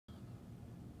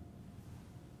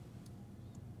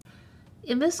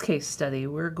In this case study,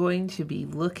 we're going to be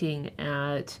looking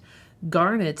at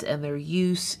garnets and their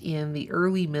use in the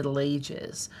early Middle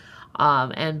Ages.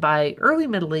 And by early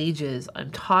Middle Ages, I'm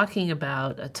talking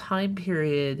about a time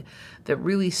period that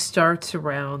really starts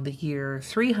around the year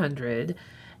 300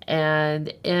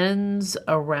 and ends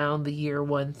around the year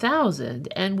 1000.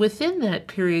 And within that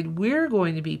period, we're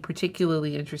going to be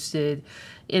particularly interested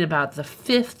in about the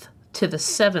 5th to the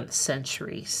 7th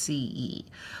century CE.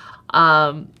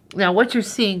 Now, what you're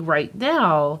seeing right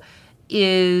now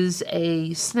is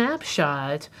a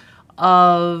snapshot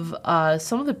of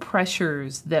some of the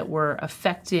pressures that were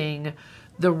affecting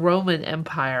the Roman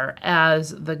Empire as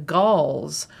the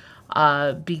Gauls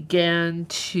began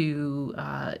to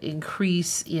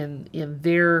increase in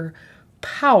their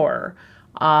power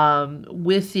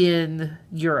within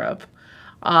Europe.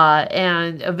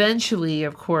 And eventually,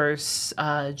 of course,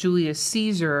 Julius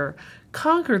Caesar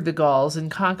conquered the Gauls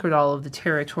and conquered all of the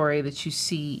territory that you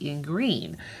see in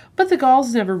green. But the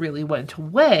Gauls never really went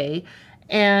away,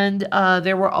 and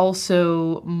there were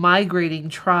also migrating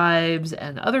tribes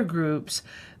and other groups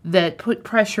that put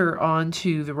pressure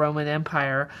onto the Roman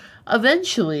Empire,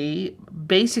 eventually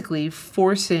basically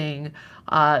forcing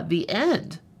the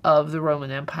end of the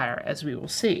Roman Empire, as we will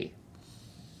see.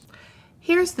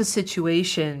 Here's the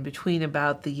situation between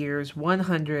about the years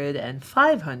 100 and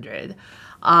 500.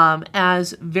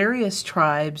 As various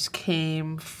tribes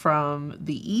came from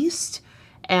the east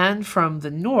and from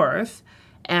the north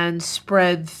and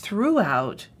spread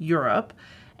throughout Europe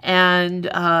and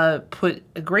put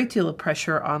a great deal of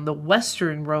pressure on the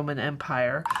Western Roman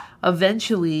Empire,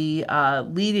 eventually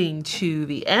leading to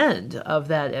the end of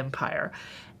that empire.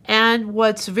 And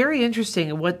what's very interesting,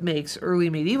 and what makes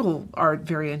early medieval art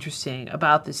very interesting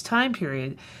about this time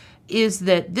period, is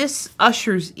that this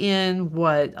ushers in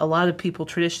what a lot of people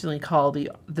traditionally call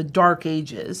the Dark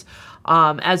Ages.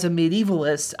 As a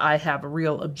medievalist, I have a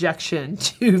real objection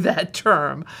to that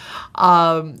term.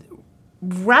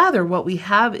 Rather, what we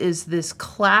have is this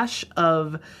clash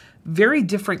of very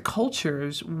different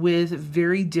cultures with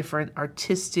very different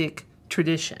artistic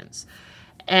traditions.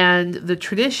 And the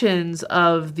traditions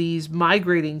of these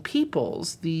migrating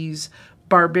peoples, these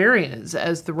barbarians,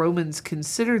 as the Romans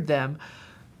considered them,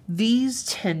 these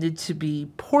tended to be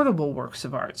portable works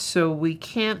of art. So we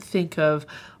can't think of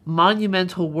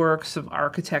monumental works of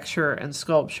architecture and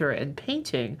sculpture and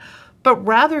painting, but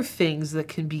rather things that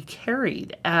can be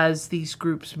carried as these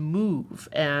groups move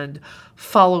and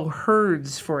follow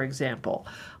herds, for example.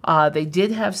 They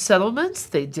did have settlements,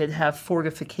 they did have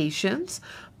fortifications,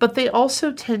 but they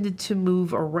also tended to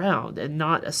move around and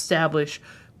not establish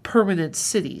permanent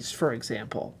cities, for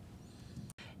example.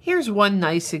 Here's one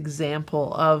nice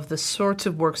example of the sorts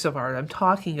of works of art I'm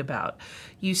talking about.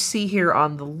 You see here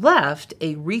on the left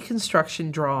a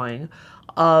reconstruction drawing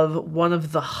of one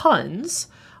of the Huns.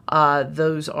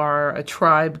 Those are a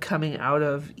tribe coming out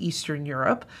of Eastern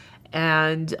Europe,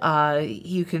 and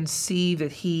you can see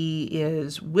that he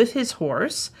is with his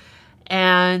horse.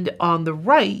 And on the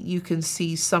right, you can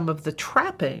see some of the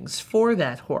trappings for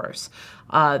that horse.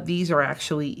 These are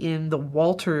actually in the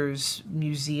Walters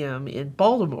Museum in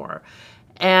Baltimore.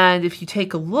 And if you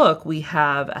take a look, we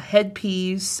have a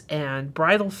headpiece and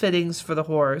bridle fittings for the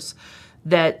horse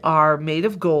that are made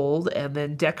of gold and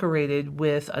then decorated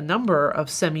with a number of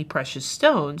semi-precious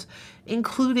stones,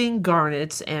 including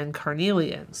garnets and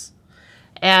carnelians.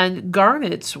 And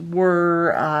garnets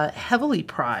were heavily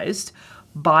prized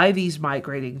by these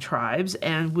migrating tribes,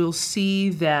 and we'll see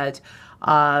that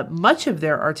much of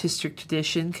their artistic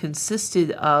tradition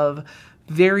consisted of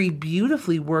very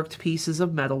beautifully worked pieces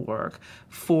of metalwork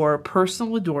for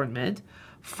personal adornment,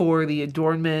 for the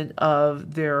adornment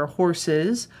of their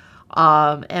horses,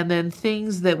 and then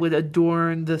things that would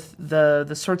adorn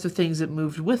the sorts of things that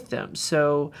moved with them.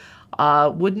 So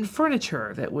wooden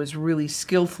furniture that was really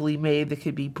skillfully made that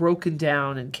could be broken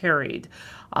down and carried,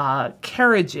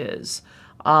 carriages,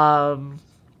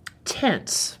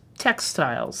 tents,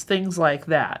 textiles, things like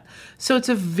that. So it's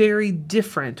a very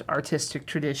different artistic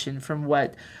tradition from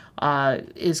what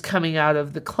is coming out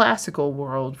of the classical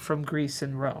world from Greece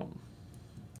and Rome.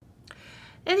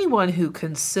 Anyone who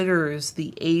considers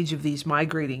the age of these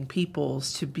migrating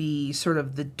peoples to be sort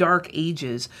of the Dark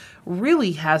Ages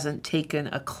really hasn't taken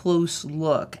a close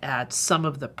look at some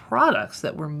of the products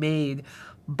that were made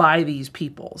by these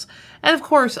peoples. And of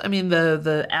course, I mean,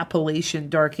 the appellation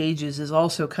Dark Ages is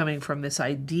also coming from this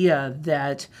idea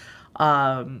that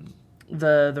the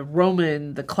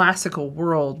classical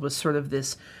world was sort of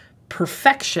this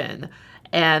perfection,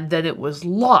 and then it was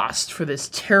lost for this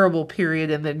terrible period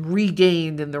and then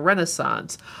regained in the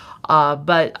Renaissance.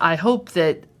 But I hope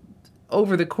that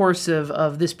over the course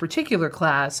of this particular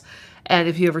class, and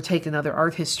if you ever take another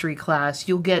art history class,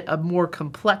 you'll get a more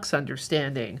complex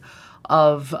understanding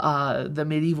of the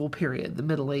medieval period, the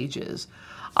Middle Ages.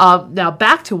 Now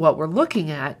back to what we're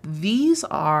looking at. These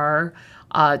are,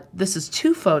 this is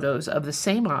two photos of the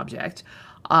same object,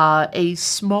 a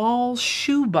small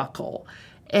shoe buckle.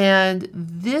 And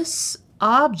this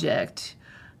object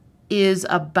is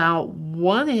about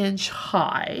 1 inch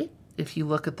high, if you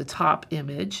look at the top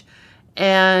image,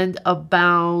 and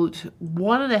about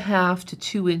 1.5 to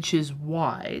 2 inches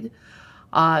wide.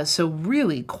 So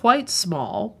really quite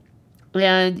small.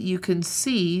 And you can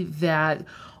see that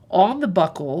on the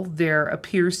buckle, there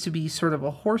appears to be sort of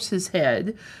a horse's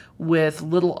head with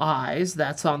little eyes.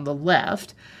 That's on the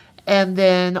left. And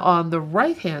then on the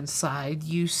right-hand side,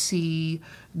 you see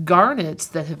garnets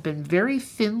that have been very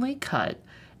thinly cut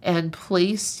and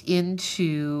placed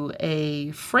into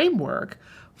a framework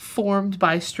formed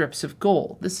by strips of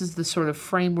gold. This is the sort of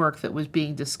framework that was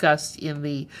being discussed in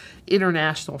the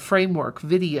International Framework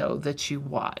video that you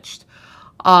watched.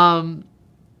 And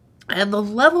the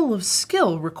level of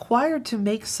skill required to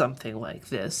make something like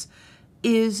this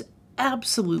is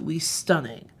absolutely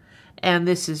stunning. And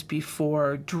this is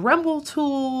before Dremel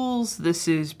tools. This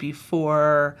is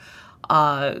before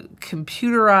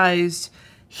computerized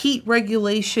heat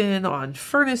regulation on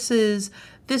furnaces.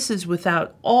 This is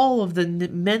without all of the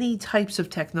many types of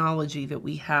technology that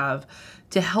we have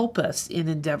to help us in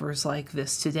endeavors like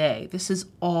this today. This is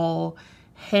all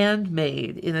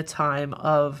handmade in a time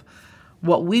of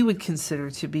what we would consider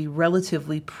to be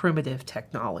relatively primitive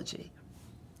technology.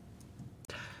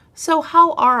 So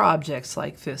how are objects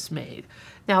like this made?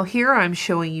 Now here I'm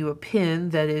showing you a pin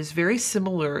that is very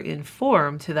similar in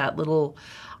form to that little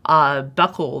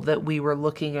buckle that we were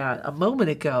looking at a moment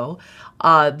ago.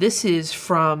 This is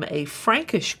from a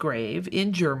Frankish grave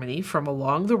in Germany from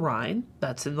along the Rhine.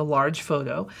 That's in the large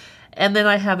photo. And then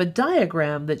I have a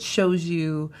diagram that shows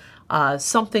you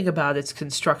something about its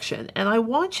construction. And I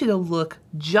want you to look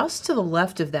just to the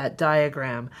left of that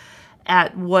diagram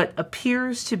at what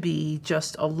appears to be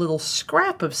just a little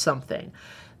scrap of something.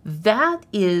 That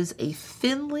is a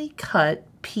thinly cut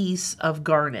piece of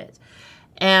garnet.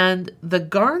 And the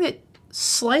garnet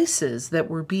slices that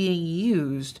were being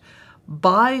used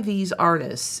by these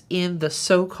artists in the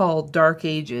so-called Dark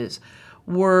Ages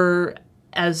were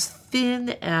as thin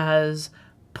as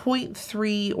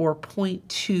 0.3 or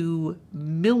 0.2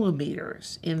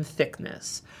 millimeters in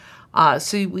thickness.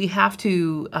 So we have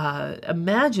to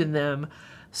imagine them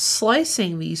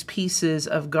slicing these pieces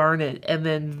of garnet and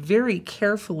then very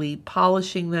carefully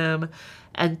polishing them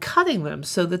and cutting them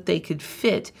so that they could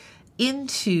fit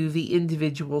into the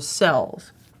individual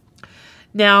cells.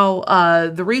 Now,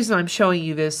 the reason I'm showing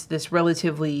you this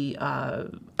relatively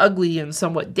ugly and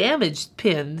somewhat damaged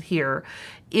pin here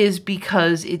is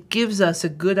because it gives us a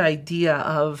good idea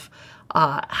of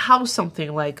how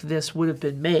something like this would have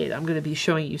been made. I'm going to be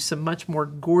showing you some much more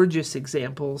gorgeous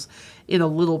examples in a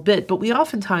little bit, but we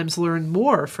oftentimes learn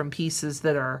more from pieces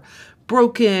that are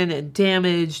broken and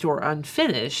damaged or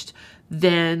unfinished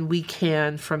than we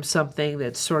can from something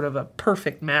that's sort of a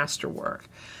perfect masterwork.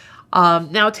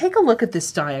 Now take a look at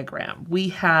this diagram. We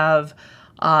have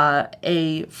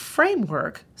a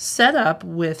framework set up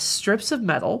with strips of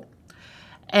metal,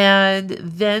 and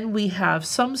then we have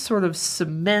some sort of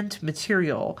cement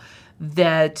material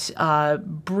that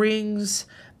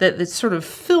that sort of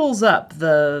fills up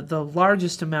the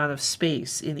largest amount of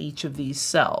space in each of these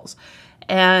cells.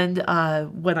 And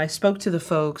when I spoke to the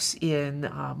folks in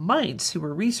Mainz who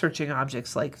were researching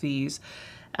objects like these,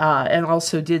 and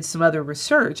also did some other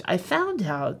research, I found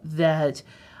out that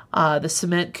the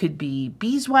cement could be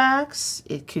beeswax,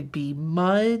 it could be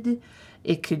mud,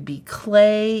 it could be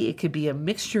clay, it could be a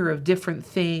mixture of different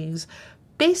things.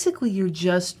 Basically, you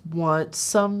just want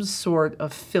some sort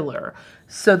of filler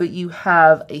so that you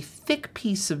have a thick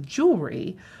piece of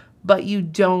jewelry, but you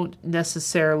don't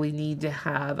necessarily need to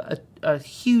have a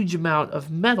huge amount of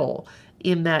metal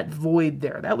in that void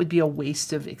there. That would be a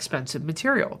waste of expensive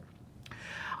material.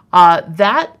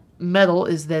 That metal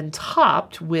is then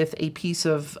topped with a piece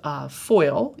of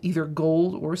foil, either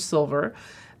gold or silver,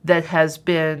 that has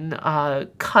been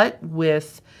cut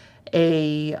with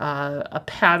a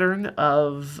pattern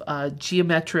of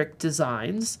geometric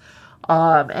designs.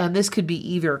 And this could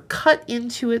be either cut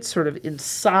into it, sort of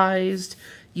incised,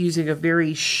 using a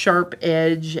very sharp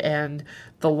edge and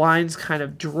the lines kind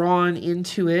of drawn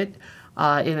into it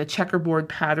in a checkerboard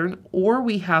pattern. Or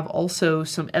we have also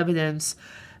some evidence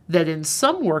that in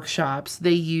some workshops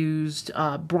they used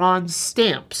bronze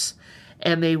stamps,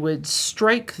 and they would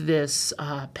strike this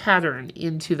pattern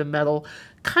into the metal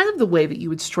kind of the way that you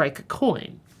would strike a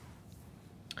coin.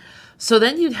 So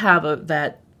then you'd have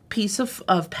that piece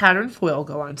of pattern foil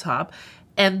go on top,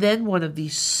 and then one of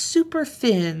these super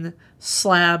thin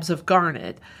slabs of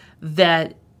garnet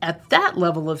that at that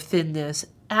level of thinness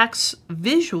acts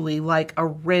visually like a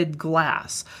red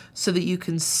glass so that you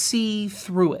can see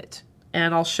through it.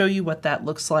 And I'll show you what that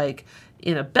looks like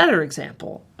in a better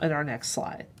example in our next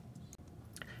slide.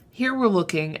 Here we're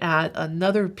looking at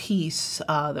another piece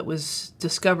that was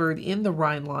discovered in the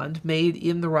Rhineland, made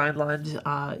in the Rhineland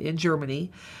in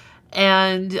Germany.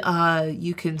 And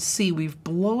you can see we've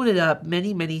blown it up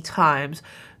many, many times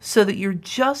so that you're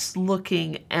just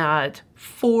looking at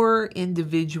 5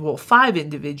 individual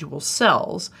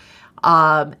cells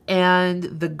and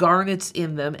the garnets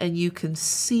in them, and you can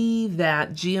see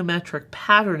that geometric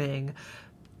patterning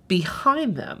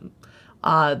behind them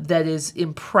that is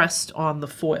impressed on the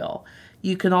foil.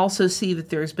 You can also see that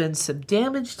there's been some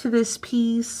damage to this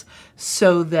piece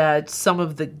so that some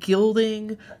of the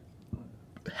gilding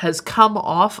has come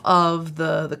off of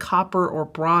the copper or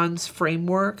bronze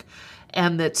framework,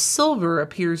 and that silver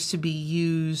appears to be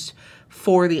used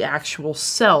for the actual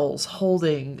cells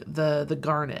holding the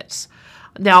garnets.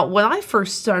 Now, when I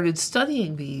first started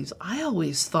studying these, I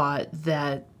always thought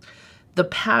that the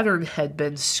pattern had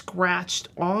been scratched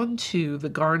onto the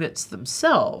garnets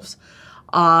themselves,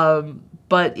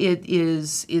 but it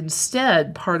is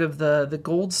instead part of the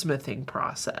goldsmithing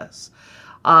process.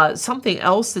 Something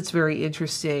else that's very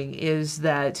interesting is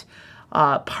that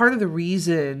part of the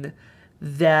reason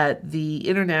that the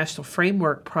International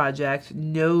Framework Project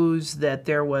knows that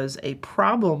there was a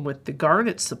problem with the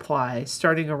garnet supply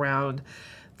starting around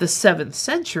the 7th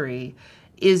century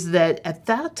is that at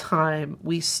that time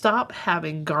we stopped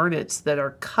having garnets that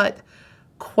are cut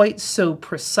quite so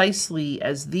precisely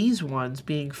as these ones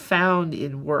being found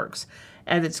in works.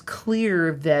 And it's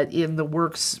clear that in the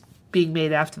works being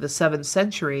made after the 7th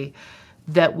century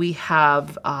that we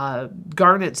have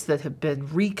garnets that have been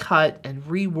recut and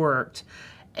reworked,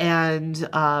 and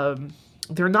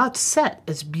they're not set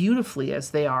as beautifully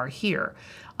as they are here.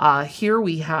 Here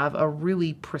we have a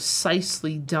really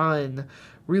precisely done,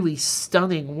 really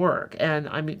stunning work, and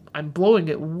I'm blowing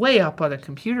it way up on a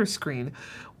computer screen.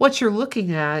 What you're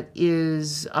looking at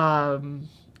is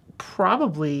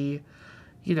probably,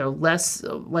 you know, less,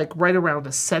 like right around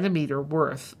a centimeter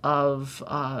worth of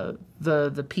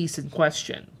the piece in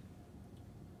question.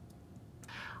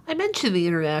 I mentioned the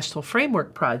International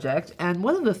Framework Project, and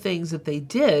one of the things that they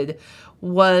did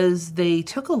was they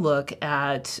took a look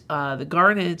at the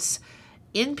garnets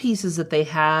in pieces that they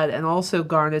had and also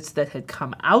garnets that had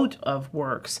come out of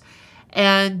works,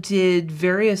 and did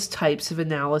various types of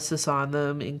analysis on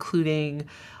them, including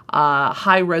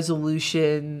high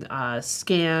resolution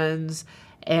scans,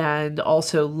 and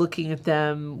also looking at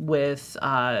them with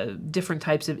different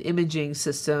types of imaging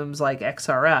systems like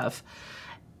XRF,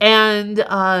 and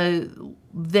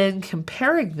then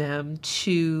comparing them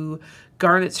to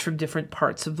garnets from different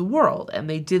parts of the world. And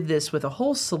they did this with a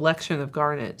whole selection of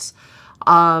garnets.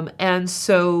 And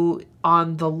so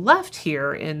on the left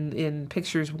here in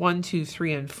pictures 1, 2,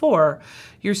 3, and 4,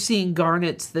 you're seeing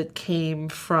garnets that came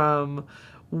from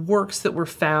works that were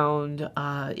found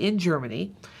in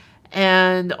Germany.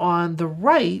 And on the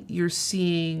right, you're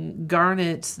seeing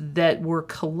garnets that were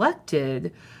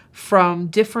collected from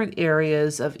different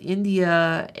areas of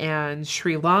India and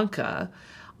Sri Lanka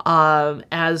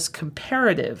as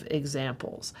comparative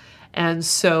examples. And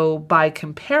so by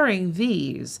comparing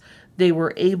these, they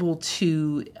were able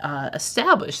to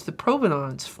establish the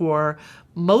provenance for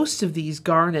most of these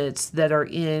garnets that are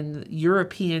in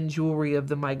European jewelry of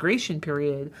the migration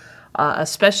period,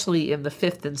 especially in the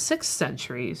 5th and 6th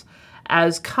centuries,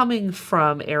 as coming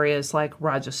from areas like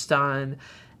Rajasthan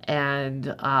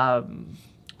and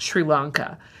Sri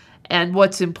Lanka. And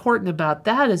what's important about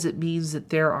that is it means that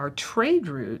there are trade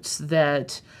routes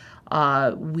that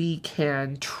we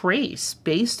can trace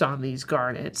based on these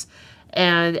garnets.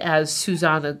 And as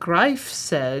Susanna Greif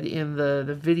said in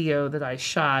the video that I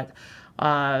shot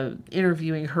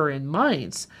interviewing her in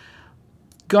Mainz,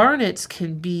 garnets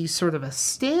can be sort of a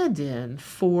stand-in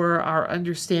for our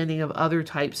understanding of other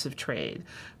types of trade.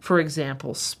 For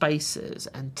example, spices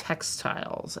and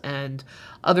textiles and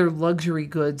other luxury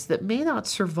goods that may not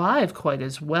survive quite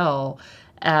as well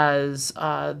as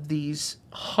these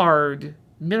hard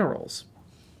minerals.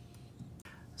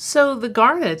 So the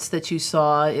garnets that you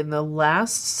saw in the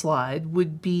last slide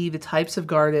would be the types of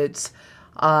garnets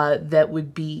that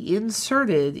would be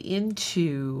inserted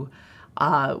into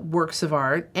works of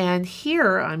art. And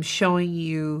here I'm showing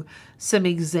you some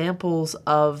examples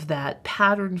of that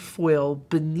pattern foil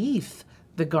beneath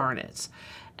the garnets.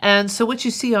 And so what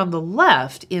you see on the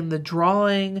left in the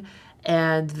drawing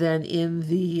and then in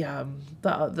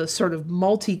the sort of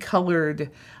multicolored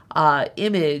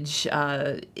image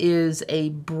is a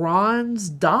bronze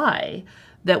die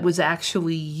that was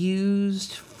actually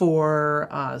used for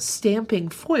stamping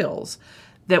foils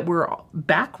that were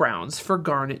backgrounds for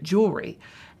garnet jewelry.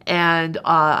 And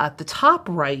at the top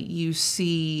right, you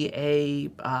see a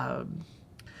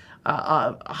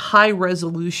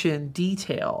high-resolution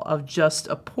detail of just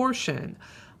a portion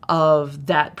of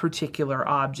that particular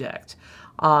object.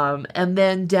 And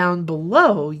then down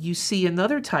below, you see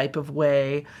another type of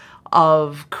way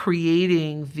of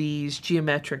creating these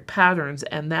geometric patterns,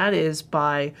 and that is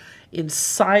by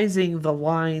incising the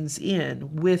lines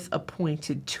in with a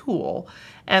pointed tool.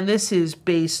 And this is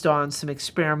based on some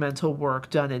experimental work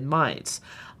done in mice.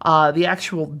 The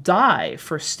actual die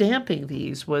for stamping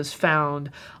these was found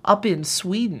up in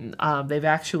Sweden. They've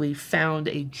actually found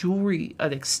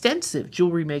an extensive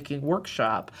jewelry making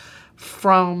workshop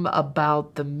from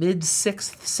about the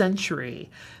mid-6th century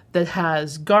that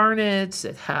has garnets,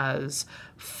 it has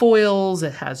foils,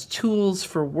 it has tools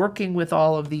for working with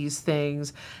all of these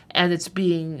things, and it's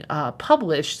being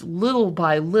published little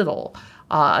by little.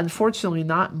 Unfortunately,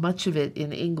 not much of it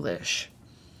in English.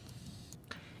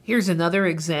 Here's another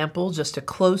example, just a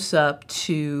close-up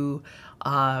to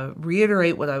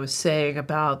reiterate what I was saying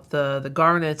about the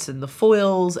garnets and the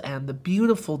foils and the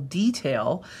beautiful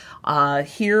detail.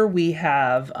 Here we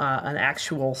have an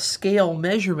actual scale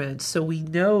measurement, so we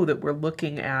know that we're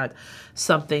looking at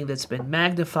something that's been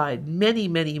magnified many,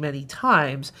 many, many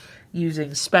times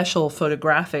using special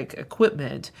photographic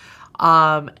equipment.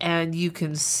 And you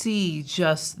can see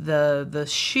just the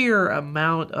sheer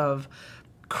amount of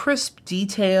crisp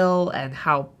detail and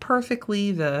how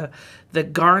perfectly the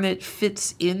garnet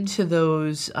fits into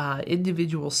those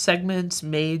individual segments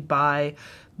made by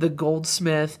the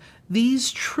goldsmith.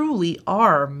 These truly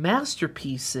are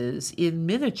masterpieces in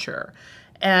miniature.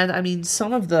 And I mean,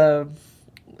 some of the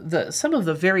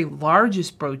very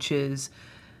largest brooches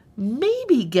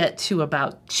maybe get to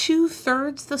about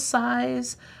 2/3 the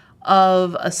size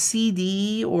of a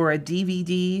CD or a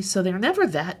DVD, so they're never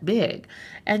that big.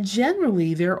 And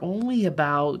generally, they're only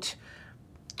about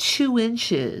 2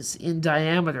 inches in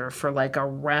diameter for like a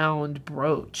round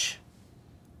brooch.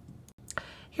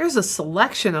 Here's a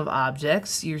selection of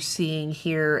objects. You're seeing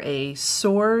here a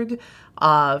sword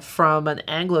from an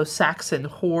Anglo-Saxon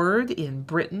hoard in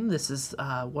Britain. This is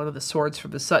one of the swords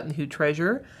from the Sutton Hoo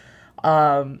treasure.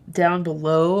 Down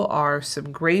below are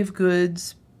some grave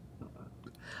goods,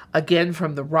 again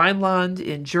from the Rhineland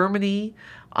in Germany,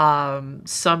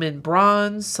 some in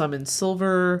bronze, some in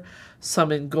silver,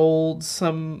 some in gold,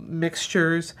 some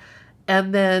mixtures.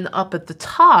 And then up at the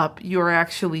top, you're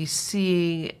actually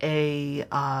seeing a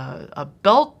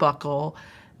belt buckle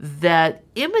that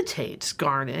imitates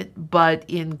garnet, but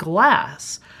in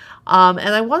glass. And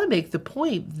I want to make the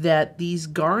point that these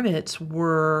garnets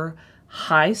were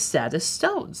high status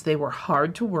stones. They were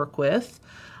hard to work with.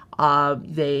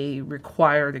 They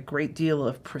required a great deal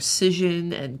of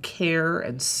precision and care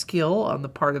and skill on the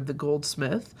part of the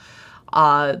goldsmith.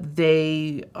 And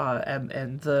the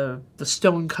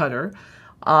stone cutter,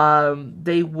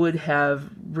 they would have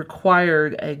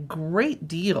required a great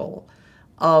deal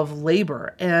of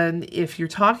labor. And if you're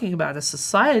talking about a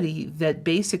society that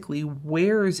basically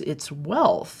wears its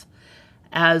wealth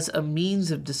as a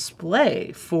means of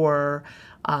display for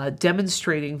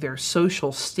demonstrating their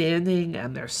social standing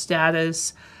and their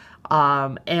status,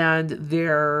 and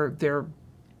their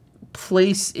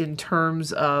place in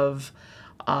terms of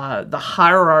the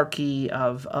hierarchy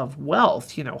of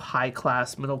wealth, you know, high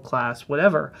class, middle class,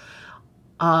 whatever.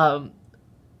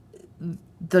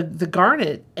 The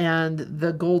garnet and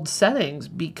the gold settings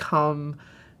become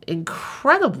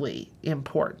incredibly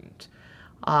important.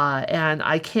 And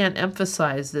I can't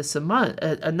emphasize this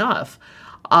enough.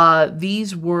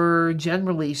 These were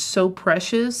generally so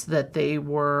precious that they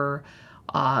were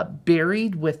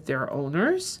buried with their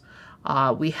owners.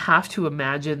 We have to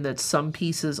imagine that some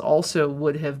pieces also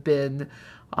would have been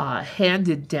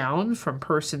handed down from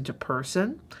person to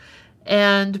person.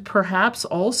 And perhaps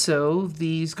also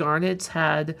these garnets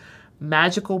had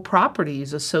magical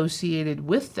properties associated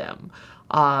with them.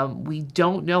 We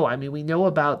don't know. I mean, we know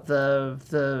about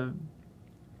the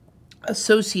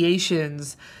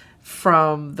associations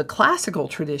from the classical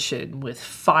tradition with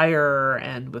fire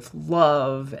and with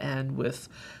love and with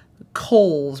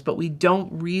coals, but we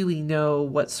don't really know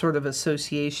what sort of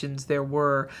associations there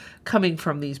were coming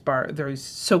from these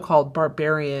so-called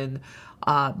barbarian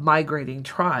migrating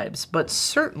tribes. But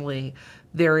certainly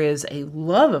there is a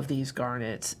love of these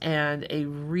garnets and a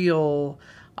real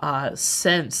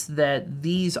sense that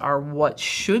these are what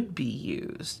should be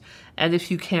used. And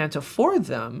if you can't afford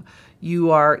them,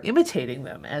 you are imitating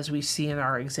them, as we see in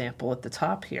our example at the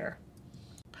top here.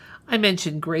 I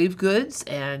mentioned grave goods,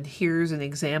 and here's an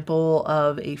example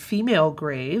of a female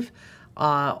grave,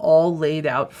 all laid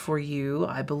out for you.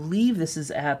 I believe this is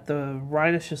at the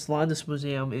Rheinisches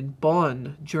Landesmuseum in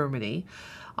Bonn, Germany.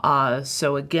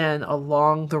 So again,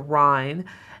 along the Rhine.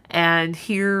 And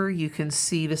here you can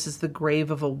see this is the grave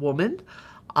of a woman.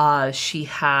 She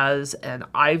has an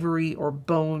ivory or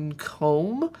bone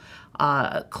comb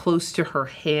close to her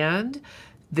hand.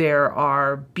 There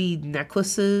are bead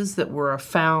necklaces that were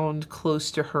found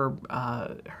close to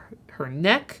her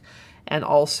neck and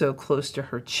also close to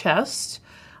her chest.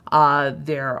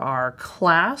 There are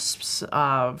clasps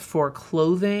for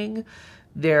clothing.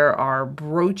 There are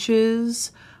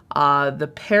brooches.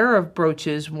 The pair of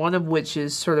brooches, one of which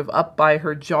is sort of up by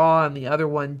her jaw and the other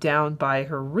one down by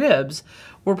her ribs,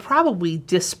 were probably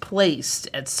displaced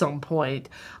at some point.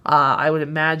 I would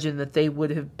imagine that they would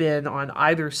have been on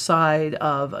either side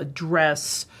of a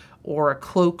dress or a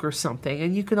cloak or something.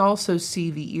 And you can also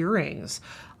see the earrings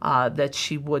that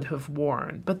she would have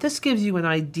worn. But this gives you an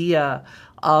idea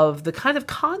of the kind of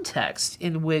context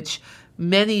in which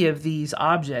many of these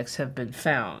objects have been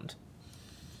found.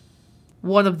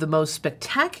 One of the most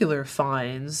spectacular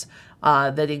finds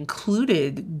that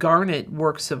included garnet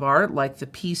works of art, like the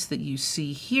piece that you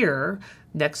see here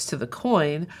next to the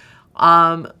coin,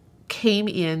 came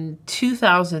in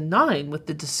 2009 with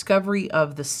the discovery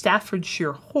of the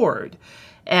Staffordshire hoard.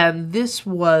 And this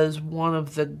was one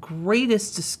of the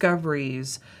greatest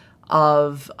discoveries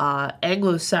of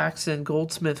Anglo-Saxon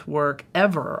goldsmith work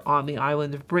ever on the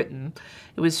island of Britain.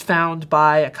 It was found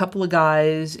by a couple of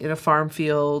guys in a farm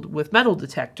field with metal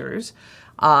detectors.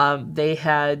 They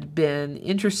had been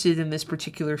interested in this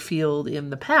particular field in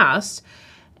the past,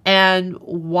 and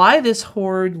why this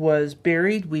hoard was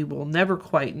buried, we will never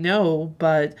quite know,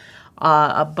 but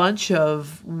a bunch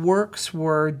of works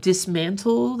were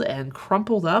dismantled and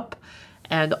crumpled up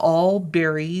and all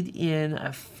buried in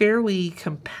a fairly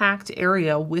compact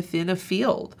area within a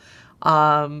field,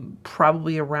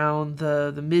 probably around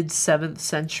the mid-7th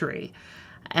century.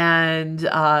 And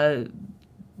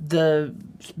the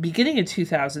beginning of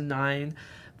 2009,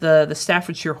 the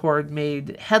Staffordshire hoard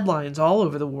made headlines all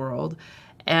over the world,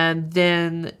 and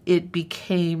then it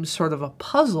became sort of a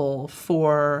puzzle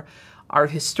for art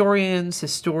historians,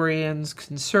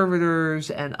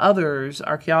 conservators, and others,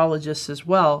 archaeologists as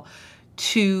well,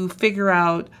 to figure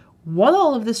out what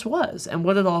all of this was and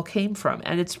what it all came from.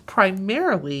 And it's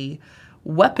primarily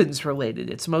weapons related.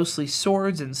 It's mostly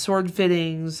swords and sword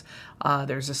fittings.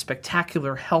 There's a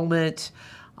spectacular helmet.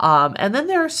 And then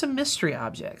there are some mystery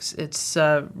objects. It's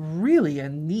really a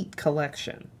neat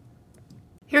collection.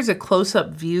 Here's a close-up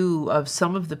view of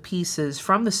some of the pieces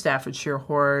from the Staffordshire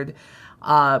hoard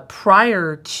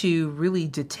prior to really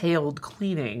detailed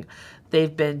cleaning.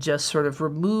 They've been just sort of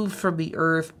removed from the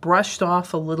earth, brushed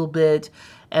off a little bit,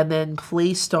 and then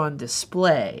placed on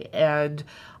display. And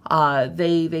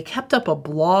they kept up a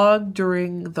blog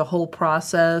during the whole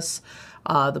process.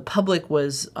 The public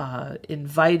was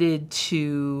invited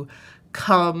to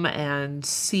come and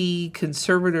see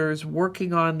conservators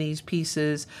working on these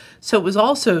pieces. So it was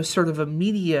also sort of a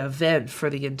media event for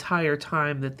the entire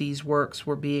time that these works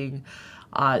were being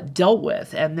dealt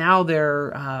with. And now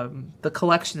the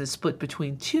collection is split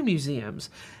between two museums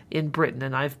in Britain,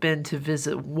 and I've been to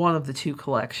visit one of the two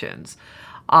collections.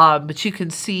 But you can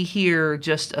see here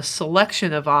just a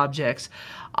selection of objects,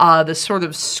 the sort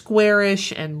of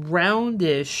squarish and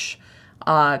roundish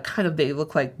kind of, they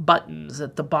look like buttons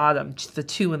at the bottom, the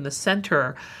two in the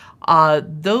center.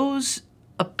 Those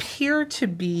appear to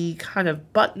be kind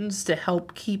of buttons to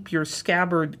help keep your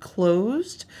scabbard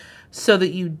closed so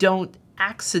that you don't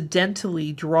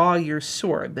accidentally draw your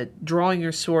sword. That drawing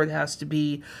your sword has to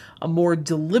be a more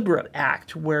deliberate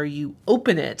act where you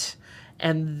open it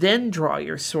and then draw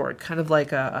your sword, kind of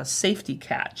like a safety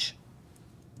catch.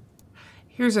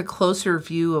 Here's a closer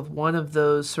view of one of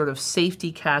those sort of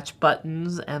safety catch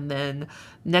buttons, and then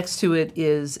next to it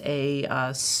is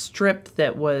a strip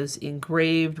that was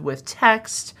engraved with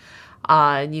text,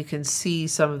 and you can see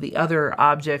some of the other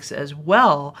objects as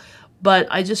well. But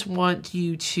I just want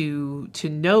you to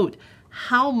note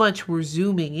how much we're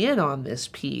zooming in on this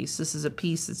piece. This is a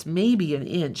piece that's maybe an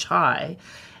inch high,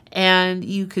 and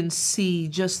you can see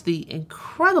just the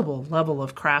incredible level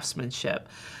of craftsmanship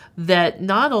that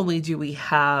not only do we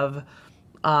have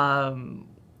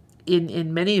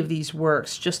in many of these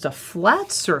works just a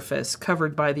flat surface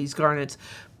covered by these garnets,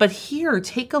 but here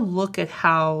take a look at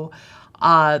how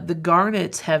the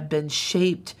garnets have been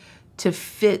shaped to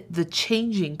fit the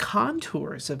changing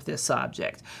contours of this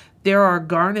object. There are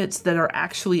garnets that are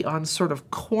actually on sort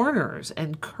of corners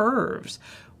and curves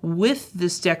with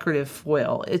this decorative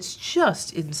foil. It's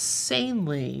just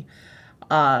insanely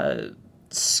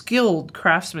skilled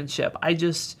craftsmanship.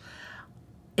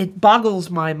 It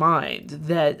boggles my mind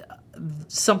that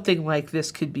something like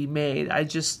this could be made.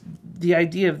 The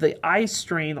idea of the eye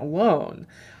strain alone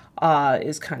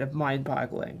is kind of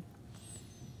mind-boggling.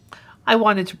 I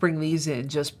wanted to bring these in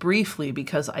just briefly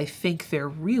because I think they're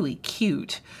really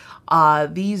cute.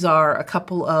 These are a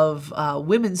couple of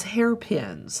women's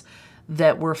hairpins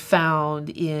that were found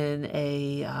in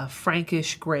a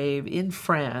Frankish grave in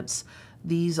France.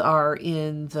 These are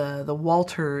in the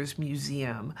Walters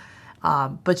Museum.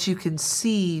 But you can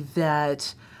see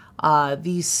that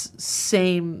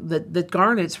that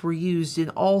garnets were used in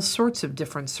all sorts of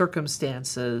different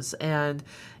circumstances and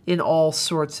in all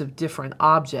sorts of different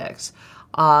objects.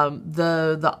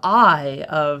 The eye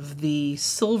of the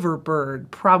silver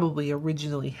bird probably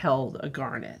originally held a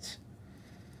garnet.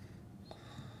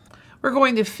 We're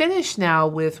going to finish now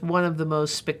with one of the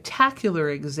most spectacular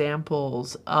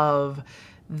examples of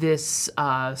this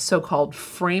so-called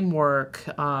framework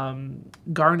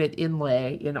garnet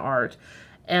inlay in art.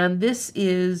 And this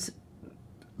is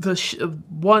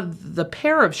the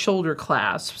pair of shoulder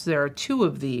clasps. There are two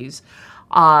of these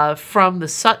from the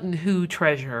Sutton Hoo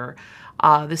treasure.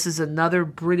 This is another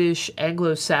British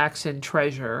Anglo-Saxon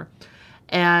treasure.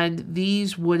 And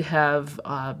these would have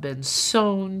been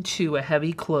sewn to a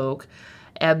heavy cloak,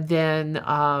 and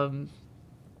then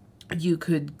you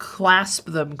could clasp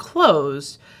them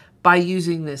closed by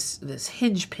using this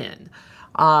hinge pin.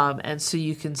 And so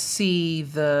you can see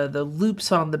the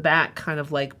loops on the back, kind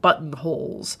of like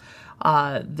buttonholes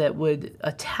that would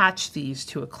attach these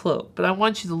to a cloak. But I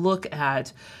want you to look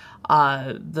at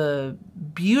the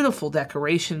beautiful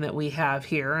decoration that we have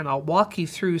here, and I'll walk you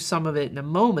through some of it in a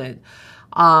moment.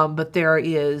 But there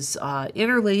is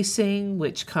interlacing,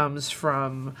 which comes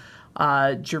from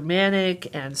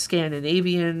Germanic and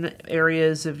Scandinavian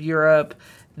areas of Europe.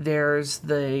 There's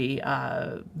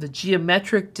the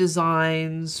geometric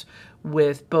designs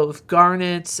with both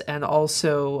garnets and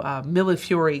also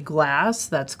millefiori glass.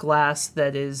 That's glass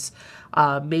that is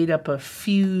made up of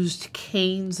fused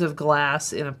canes of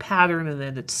glass in a pattern, and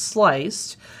then it's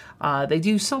sliced. They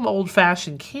do some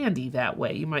old-fashioned candy that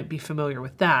way. You might be familiar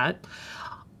with that.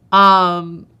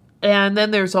 And then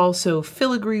there's also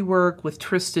filigree work with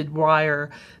twisted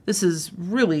wire. This is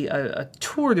really a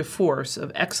tour de force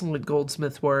of excellent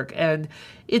goldsmith work, and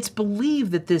it's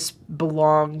believed that this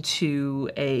belonged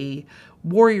to a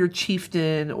warrior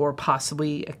chieftain or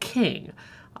possibly a king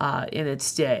in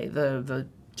its day.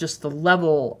 Just the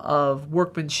level of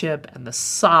workmanship and the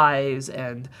size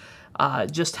and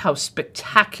just how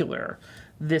spectacular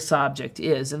this object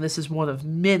is. And this is one of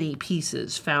many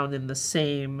pieces found in the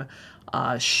same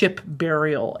ship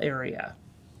burial area.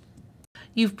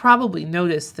 You've probably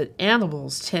noticed that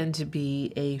animals tend to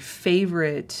be a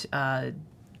favorite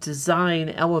design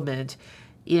element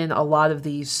in a lot of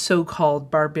these so-called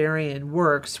barbarian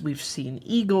works. We've seen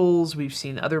eagles, we've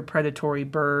seen other predatory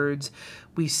birds,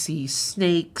 we see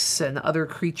snakes and other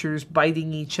creatures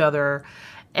biting each other.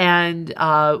 And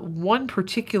one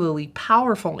particularly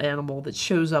powerful animal that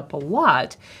shows up a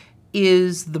lot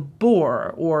is the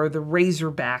boar, or the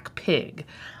razorback pig.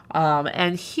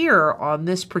 And here on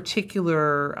this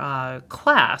particular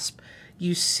clasp,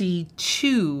 you see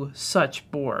two such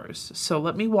boars. So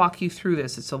let me walk you through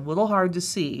this. It's a little hard to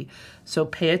see, so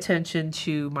pay attention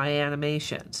to my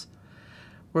animations.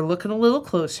 We're looking a little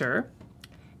closer.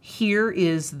 Here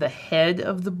is the head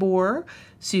of the boar.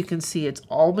 So you can see its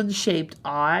almond-shaped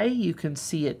eye, you can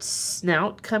see its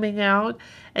snout coming out,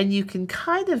 and you can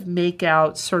kind of make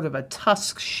out sort of a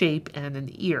tusk shape and an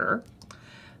ear.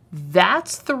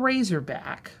 That's the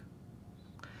razorback.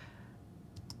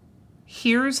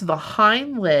 Here's the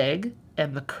hind leg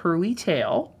and the curly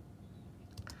tail.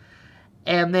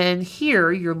 And then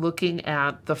here you're looking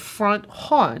at the front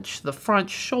haunch, the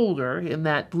front shoulder in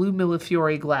that blue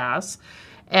millefiori glass,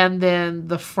 and then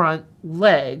the front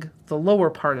leg, the lower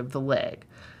part of the leg.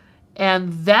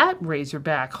 And that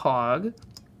razorback hog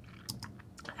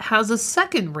has a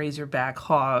second razorback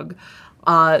hog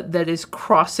that is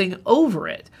crossing over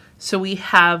it. So we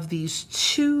have these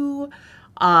two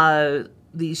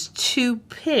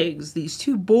pigs, these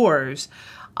two boars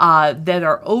that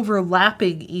are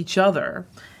overlapping each other.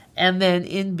 And then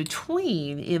in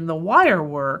between, in the wire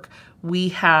work, we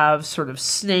have sort of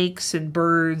snakes and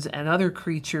birds and other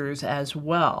creatures as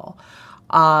well.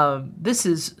 This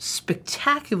is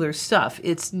spectacular stuff.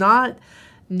 It's not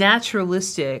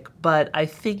naturalistic, but I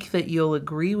think that you'll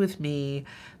agree with me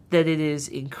that it is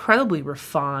incredibly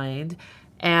refined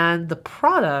and the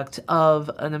product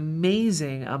of an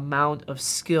amazing amount of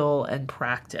skill and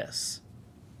practice.